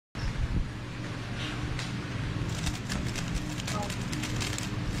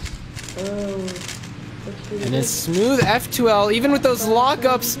And a smooth F2L, even with those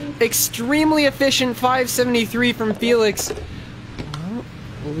lockups, extremely efficient 573 from Felixs. Well,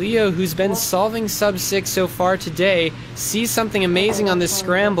 Leo, who's been solving sub 6 so far today, sees something amazing on this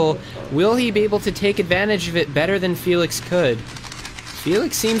scramble. Will he be able to take advantage of it better than Felixs could?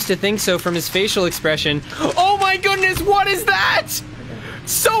 Felixs seems to think so from his facial expression. Oh my goodness, what is that?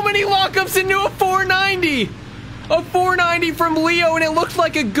 So many lockups into a 490! A 490 from Leo, and it looked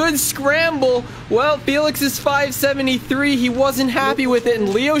like a good scramble. Well, Felixs is 573. He wasn't happy with it,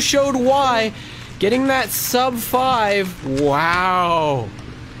 and Leo showed why. Getting that sub 5. Wow.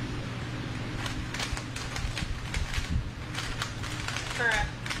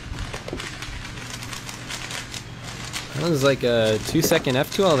 That was like a 2-second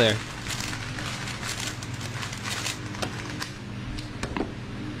F2L there.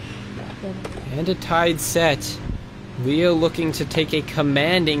 And a tied set. Leo looking to take a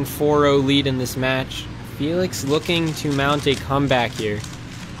commanding 4-0 lead in this match. Felixs looking to mount a comeback here.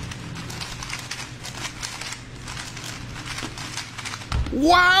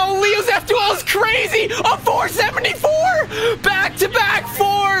 Wow, Leo's F2L is crazy! A 474! Back-to-back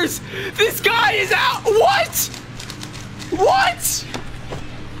fours! This guy is out! What? What?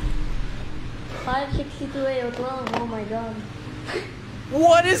 562 A12, oh my god.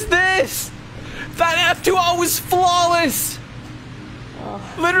 What is this? That F2L was flawless! Oh.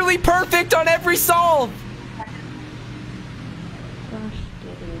 Literally perfect on every solve!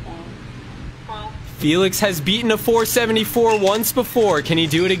 Felixs has beaten a 474 once before. Can he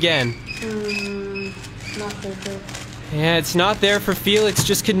do it again? Not so good. Yeah, it's not there for Felixs.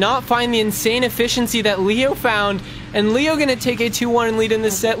 Just could not find the insane efficiency that Leo found. And Leo gonna take a 2-1 lead in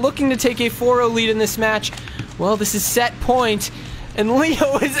this set, looking to take a 4-0 lead in this match. Well, this is set point. And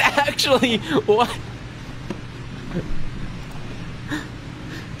Leo is actually... What?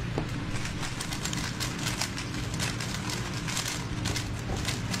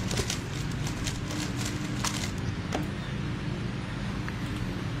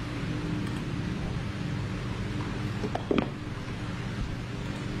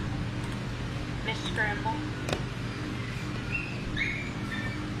 Miss Scramble.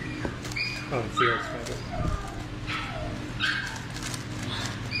 Oh, Felixs got it.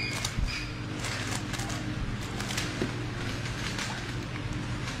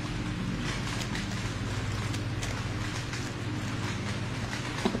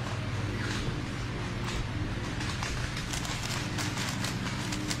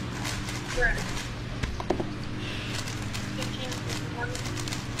 Correct. 15, 1.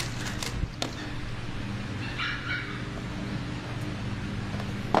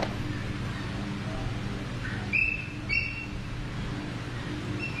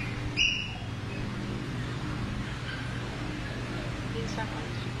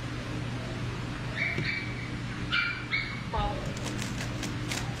 Seconds. 12.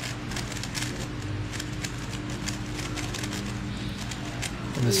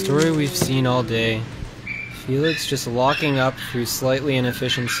 And the story we've seen all day, Felixs just locking up through slightly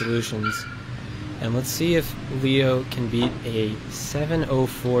inefficient solutions. And let's see if Leo can beat a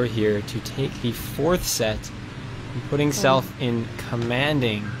 704 here to take the 4th set and putting himself in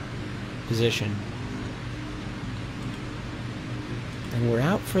commanding position. And we're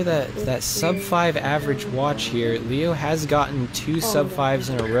out for that sub 5 average watch here. Leo has gotten 2 sub 5s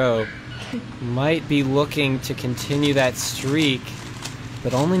in a row. Might be looking to continue that streak,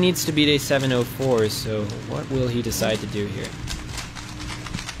 but only needs to beat a 704, so what will he decide to do here?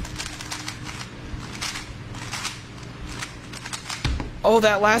 Oh,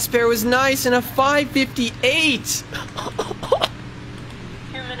 that last pair was nice, and a 558!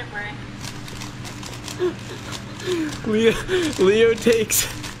 2-minute break. Leo takes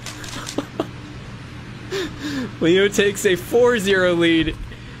Leo takes a 4-0 lead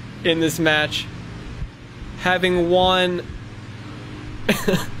in this match, having won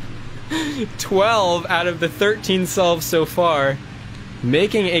 12 out of the 13 solves so far,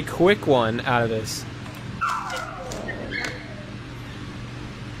 making a quick one out of this.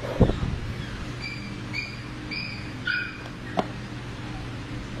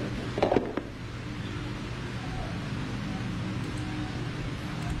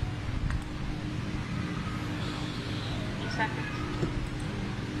 Seconds.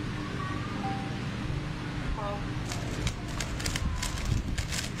 12.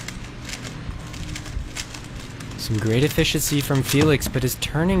 Some great efficiency from Felixs, but his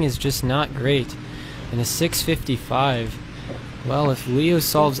turning is just not great. And a 655. Well, if Leo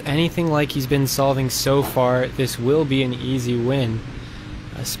solves anything like he's been solving so far, this will be an easy win.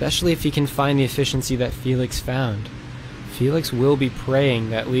 Especially if he can find the efficiency that Felixs found. Felix will be praying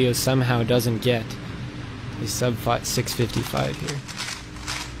that Leo somehow doesn't get a sub 655 here.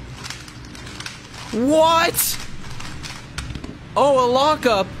 What? Oh, a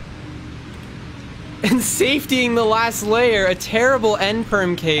lockup! And safetying the last layer, a terrible end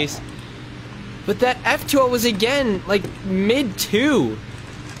perm case. But that F2L was again, like, mid-2.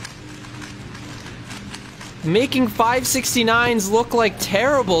 Making 569s look like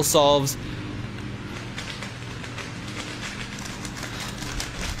terrible solves.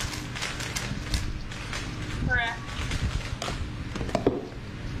 Correct.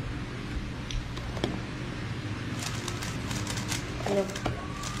 Yep.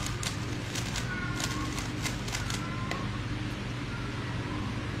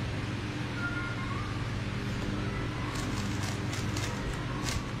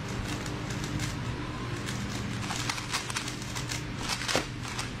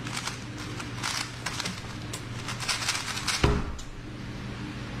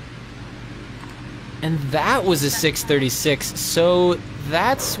 And that was a 636, so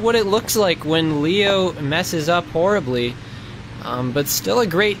that's what it looks like when Leo messes up horribly. But still a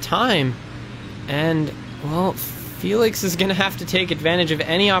great time. And, well, Felix is going to have to take advantage of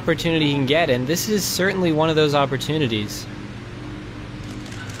any opportunity he can get, and this is certainly one of those opportunities.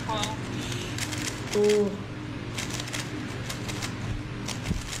 Well, Ooh.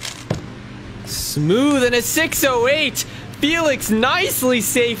 Smooth and a 608! Felix nicely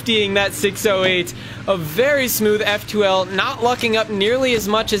safetying that 608. A very smooth F2L, not lucking up nearly as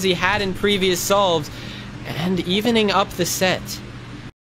much as he had in previous solves, and evening up the set.